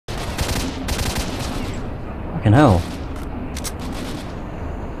Fucking hell.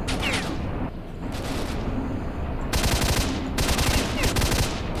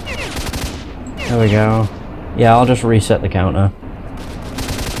 There we go. Yeah, I'll just reset the counter.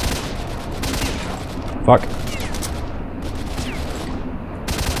 Fuck.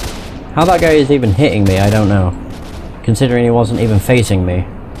 How that guy is even hitting me, I don't know. Considering he wasn't even facing me.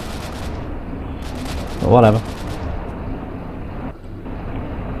 But whatever.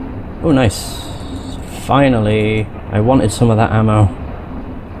 Oh, nice. Finally. I wanted some of that ammo.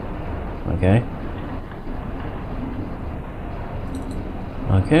 Okay.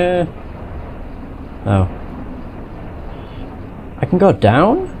 Okay. Oh. I can go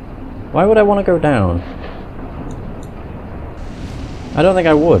down? Why would I want to go down? I don't think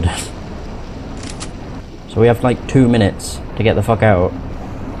I would. So we have like 2 minutes to get the fuck out.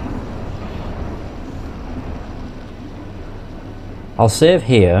 I'll save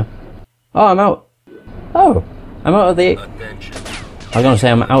here. Oh, I'm out. Oh, I'm out of the... I was gonna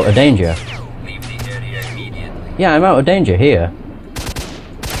say I'm out of danger. Yeah, I'm out of danger here.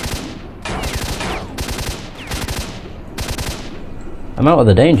 I'm out of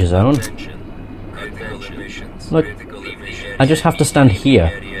the danger zone. Look, I just have to stand here.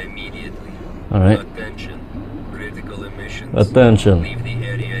 Alright. Attention.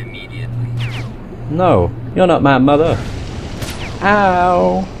 No, you're not my mother.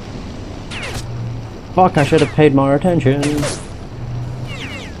 Ow! Fuck, I should have paid more attention.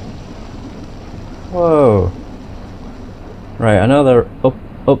 Whoa. Right, I know they're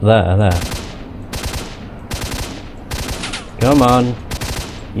up there. Come on,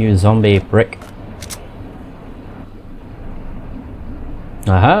 you zombie brick.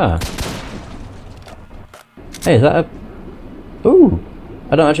 Aha! Hey, is that a... Ooh!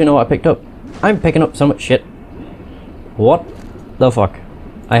 I don't actually know what I picked up. I'm picking up so much shit. What the fuck?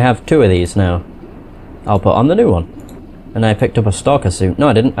 I have 2 of these now. I'll put on the new one. And I picked up a stalker suit. No,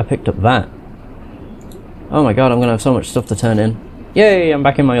 I didn't. I picked up that. Oh my god, I'm gonna have so much stuff to turn in. Yay, I'm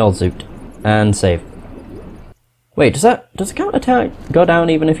back in my old suit. And save. Wait, does the counter attack go down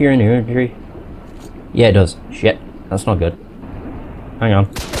even if you're in your injury? Yeah, it does. Shit. That's not good. Hang on.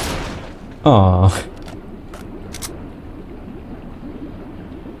 Aww.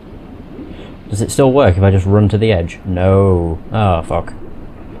 Does it still work if I just run to the edge? No. Oh, fuck.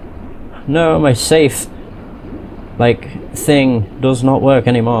 No, my safe, like, thing does not work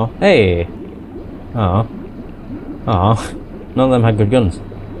anymore. Hey! Aw. Aw. None of them had good guns.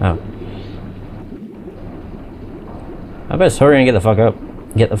 Oh. I best hurry and get the fuck up.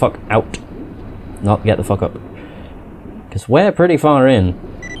 Get the fuck out. Not get the fuck up. Because we're pretty far in.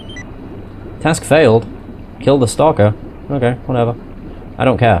 Task failed. Kill the stalker. Okay, whatever. I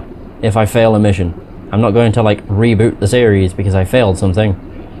don't care if I fail a mission. I'm not going to, like, reboot the series because I failed something.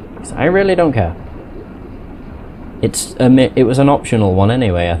 Because I really don't care. It was an optional one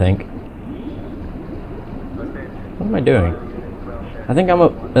anyway, I think. What am I doing? I think I'm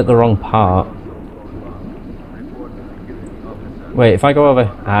up at the wrong part. Wait, if I go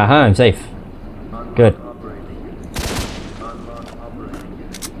over... Aha, I'm safe. Good.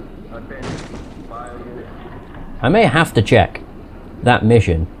 I may have to check that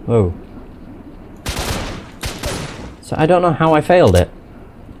mission. Whoa. So I don't know how I failed it.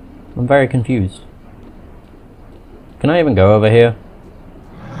 I'm very confused. Can I even go over here?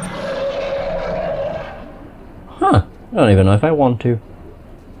 Huh. I don't even know if I want to.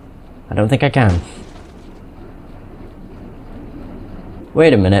 I don't think I can.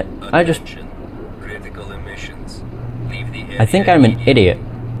 Wait a minute. I think I'm an idiot.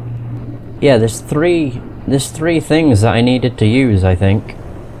 Yeah, there's three things that I needed to use, I think.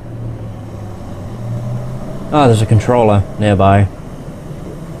 Oh, there's a controller nearby.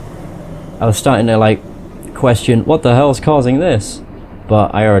 I was starting to, like, question what the hell's causing this,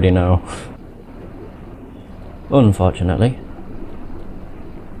 but I already know. Unfortunately.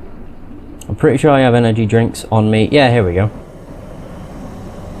 I'm pretty sure I have energy drinks on me. Yeah, here we go.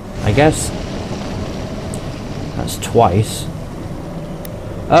 I guess that's twice.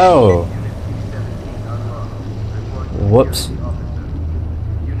 Oh. Whoops.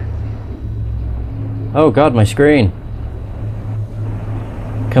 Oh god, my screen.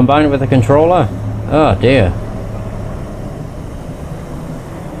 Combined with a controller? Oh dear.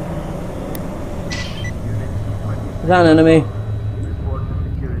 Is that an enemy?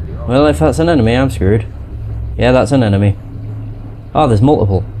 Well, if that's an enemy, I'm screwed. Yeah, that's an enemy. Oh, there's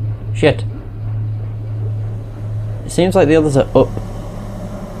multiple. Shit. It seems like the others are up.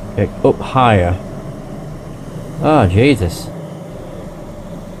 Like, up higher. Oh, Jesus.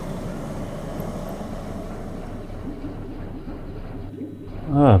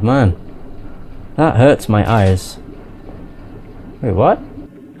 Oh, man. That hurts my eyes. Wait, what?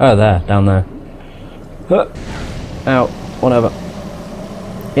 Oh, there, down there. Huh. Ow, whatever.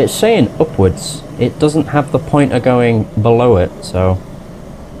 It's saying upwards. It doesn't have the pointer going below it, so...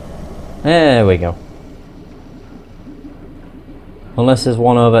 There we go. Unless there's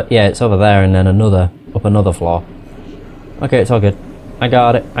one over... Yeah, it's over there and then another up another floor. Okay, it's all good. I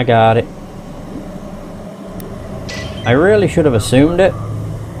got it, I got it. I really should have assumed it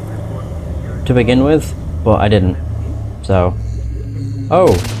to begin with, but I didn't. So...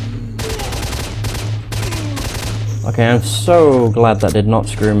 Oh! Okay, I'm so glad that did not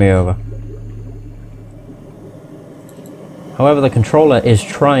screw me over. However, the controller is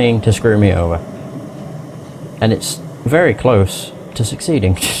trying to screw me over. And it's very close to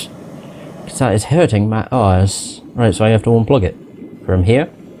succeeding. Because that is hurting my eyes. Right, so I have to unplug it. From here.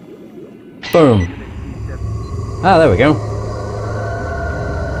 Boom! Ah, there we go.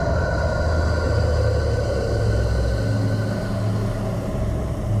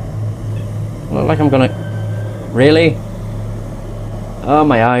 Look like I'm gonna... Really? Oh,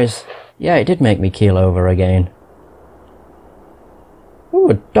 my eyes. Yeah, it did make me keel over again. Ooh,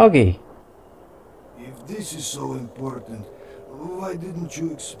 a doggy. If this is so important, why didn't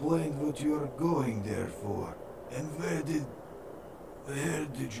you explain what you're going there for? And where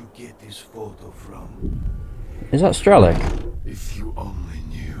did you get this photo from? Is that S.T.A.L.K.E.R? If you only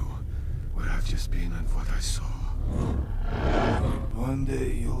knew where I've just been and what I saw. One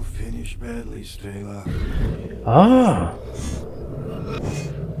day you'll finish badly, S.T.A.L.K.E.R. Ah.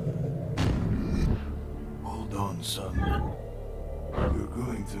 Hold on, son. You're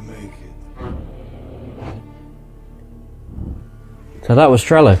going to make it. So that was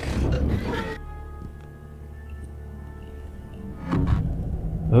S.T.A.L.K.E.R.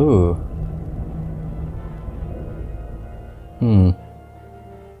 Ooh.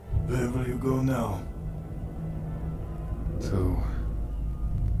 Where will you go now? To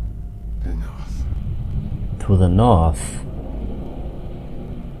the north. To the north.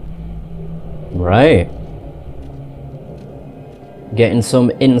 Right. Getting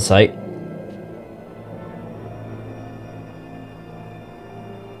some insight.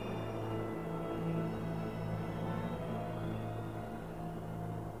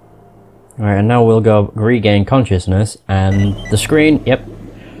 Alright, and now we'll go regain consciousness, and the screen, yep,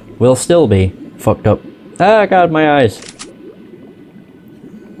 will still be fucked up. Ah, God, my eyes.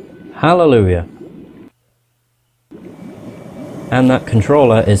 Hallelujah. And that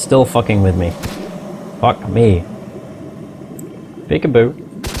controller is still fucking with me. Fuck me. Peekaboo.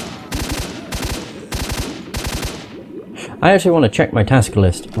 I actually want to check my task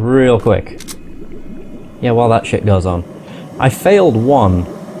list real quick. Yeah, while that shit goes on. I failed one.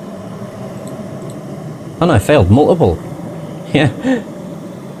 Oh no, I failed multiple. Yeah.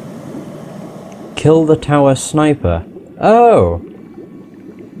 Kill the tower sniper. Oh!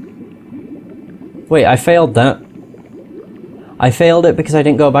 Wait, I failed that. I failed it because I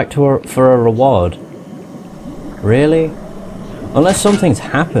didn't go back to for a reward. Really? Unless something's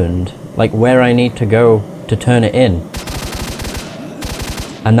happened, like where I need to go to turn it in.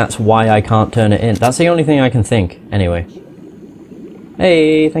 And that's why I can't turn it in. That's the only thing I can think, anyway.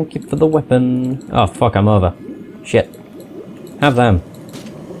 Hey, thank you for the weapon. Oh fuck, I'm over. Shit. Have them.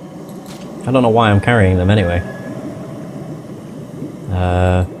 I don't know why I'm carrying them anyway.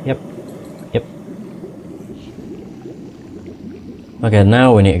 Yep. Yep. Okay,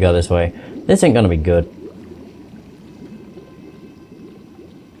 now we need to go this way. This ain't gonna be good.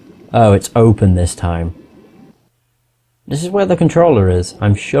 Oh, it's open this time. This is where the controller is,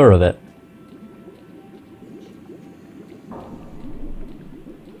 I'm sure of it.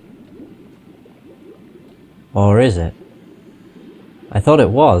 Or is it? I thought it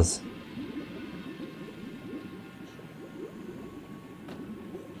was.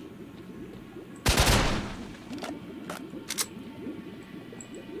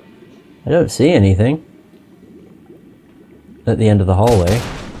 I don't see anything at the end of the hallway.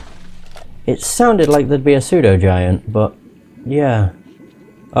 It sounded like there'd be a pseudo giant, but yeah.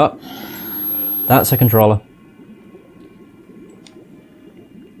 Oh, that's a controller.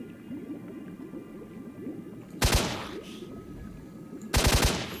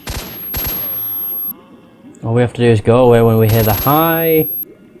 All we have to do is go away when we hear the high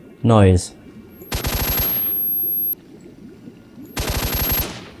noise.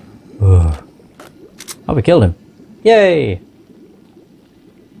 Ugh. Oh, we killed him. Yay!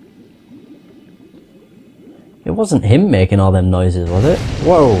 It wasn't him making all them noises, was it?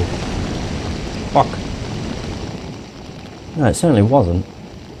 Whoa! Fuck. No, it certainly wasn't.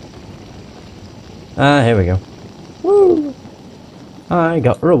 Ah, here we go. Woo! I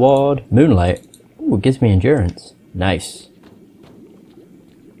got a reward. Moonlight. Ooh, it gives me endurance. Nice.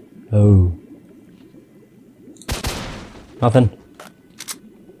 Oh. Nothing.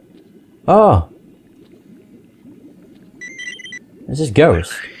 Oh! This is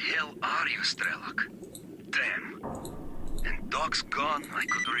Ghost. Where the hell are you, S.T.A.L.K.E.R? Damn. And Doc's gone? I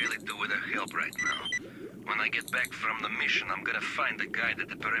could really do with her help right now. When I get back from the mission, I'm gonna find the guide at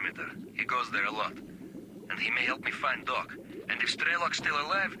the perimeter. He goes there a lot. And he may help me find Doc. And if S.T.A.L.K.E.R's still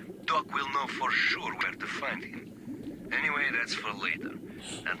alive, Doc will know for sure where to find him. Anyway, that's for later.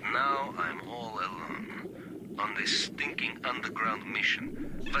 And now I'm all alone. On this stinking underground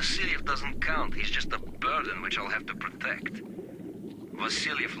mission. Vasiliev doesn't count, he's just a burden which I'll have to protect.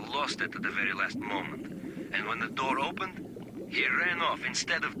 Vasiliev lost it at the very last moment. And when the door opened, he ran off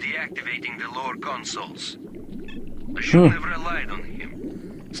instead of deactivating the lower consoles. I should have relied on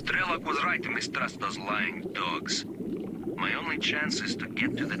him. S.T.A.L.K.E.R was right to mistrust those lying dogs. My only chance is to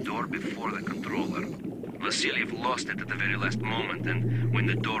get to the door before the controller. Vasiliev lost it at the very last moment, and when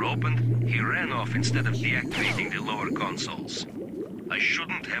the door opened, he ran off instead of deactivating the lower consoles. I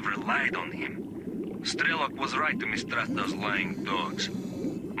shouldn't have relied on him. S.T.A.L.K.E.R was right to mistrust those lying dogs.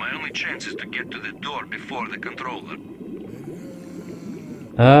 My only chance is to get to the door before the controller.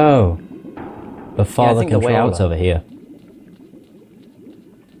 Oh. Before the the way controller's out's over here.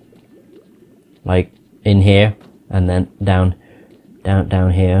 Like, in here, and then down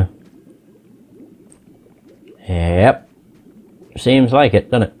here. Yep. Seems like it,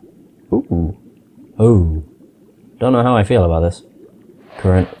 doesn't it? Ooh. Oh. Don't know how I feel about this.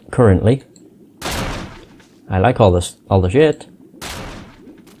 Currently. I like all the shit.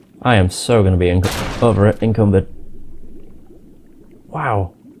 I am so gonna be encumbered.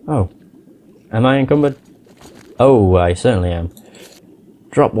 Wow. Oh. Am I encumbered? Oh, I certainly am.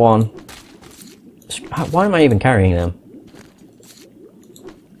 Drop one. Why am I even carrying them?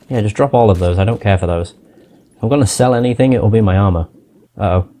 Yeah, just drop all of those. I don't care for those. If I'm gonna sell anything, it will be my armor.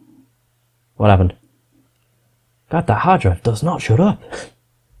 Uh-oh. What happened? God, the hard drive does not shut up.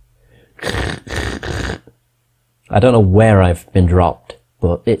 I don't know where I've been dropped,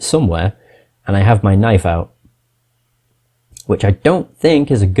 but it's somewhere, and I have my knife out. Which I don't think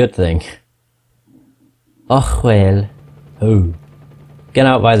is a good thing. Oh well. Oh. Get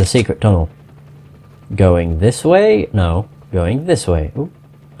out by the secret tunnel. Going this way? No. Going this way. Ooh.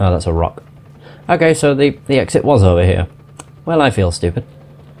 Oh, that's a rock. Okay, so the exit was over here. Well, I feel stupid.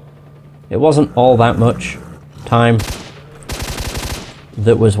 It wasn't all that much time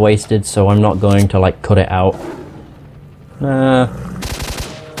that was wasted, so I'm not going to, like, cut it out. Nah.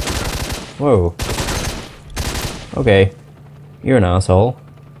 Whoa. Okay. You're an asshole.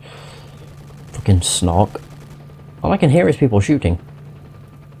 Fucking snark. All I can hear is people shooting.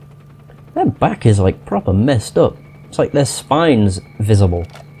 Their back is, like, proper messed up. It's like their spine's visible.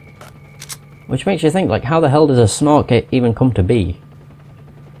 Which makes you think, like, how the hell does a snark even come to be?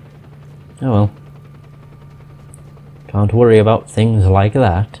 Oh well. Can't worry about things like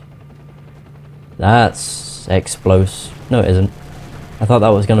that. That's explosive. No, it isn't. I thought that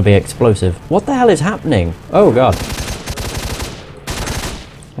was going to be explosive. What the hell is happening? Oh god.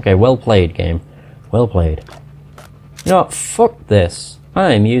 Okay, well played, game. Well played. You know what? Fuck this.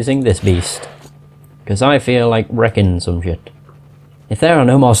 I'm using this beast. Because I feel like wrecking some shit. If there are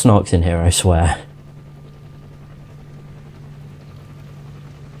no more snarks in here, I swear.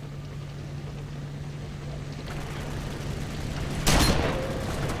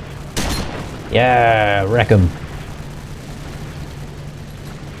 Yeah, wreck 'em.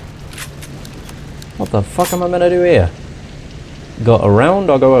 What the fuck am I meant to do here? Go around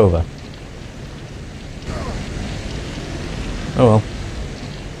or go over? Oh well.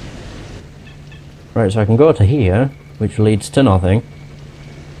 Right, so I can go to here, which leads to nothing.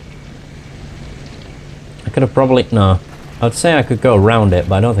 I could have probably... no. I'd say I could go around it,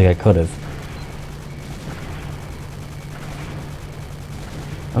 but I don't think I could have.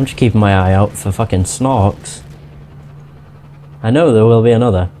 I'm just keeping my eye out for fucking snarks. I know there will be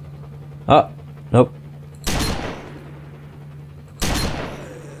another. Oh, nope.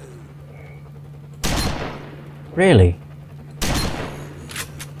 Really?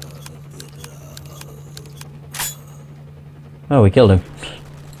 Oh, we killed him.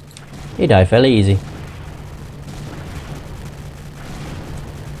 He died fairly easy.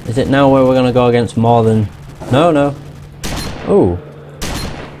 Is it now where we're gonna go against more than... no, no. Ooh.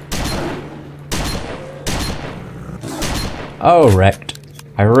 Oh, wrecked.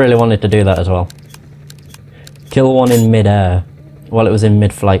 I really wanted to do that as well. Kill one in mid-air while it was in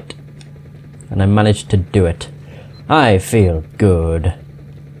mid-flight. And I managed to do it. I feel good.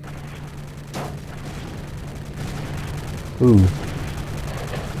 Ooh.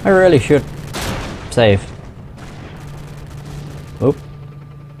 I really should save. Oop.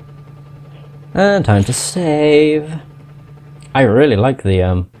 And time to save. I really like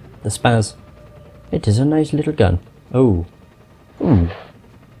the spaz. It is a nice little gun. Oh. Hmm.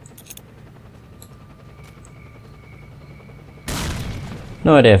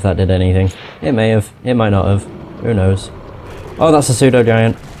 No idea if that did anything. It may have. It might not have. Who knows? Oh, that's a pseudo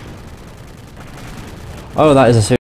giant. Oh, that is a pseudo